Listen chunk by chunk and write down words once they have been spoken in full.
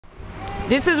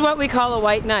This is what we call a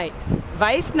white night.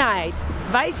 Vice night.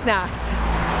 Vice night.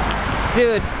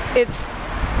 Dude, it's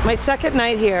my second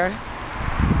night here.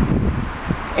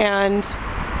 And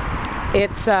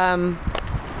it's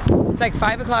like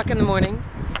 5 o'clock in the morning.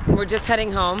 And we're just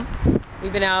heading home.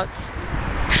 We've been out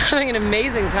having an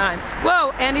amazing time.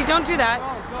 Whoa, Andy, don't do that.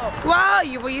 Wow,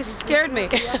 you scared me.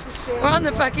 We're on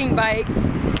the fucking bikes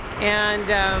and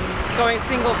going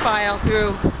single file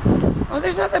through. Oh,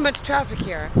 there's not that much traffic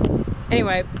here.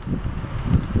 Anyway,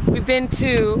 we've been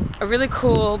to a really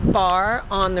cool bar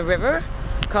on the river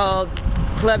called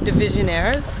Club de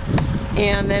Visionaires,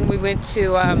 and then we went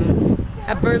to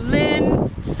a Berlin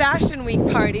Fashion Week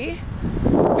party.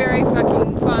 Very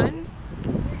fucking fun.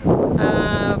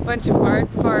 A bunch of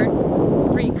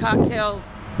free cocktail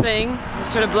thing. We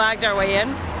sort of blagged our way in.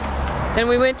 Then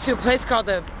we went to a place called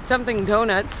the Something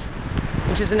Donuts,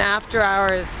 which is an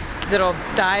after-hours little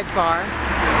dive bar.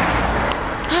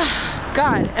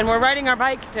 God, and we're riding our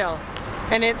bike still.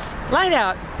 And it's light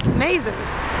out. Amazing.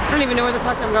 I don't even know where the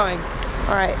fuck I'm going.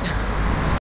 All right.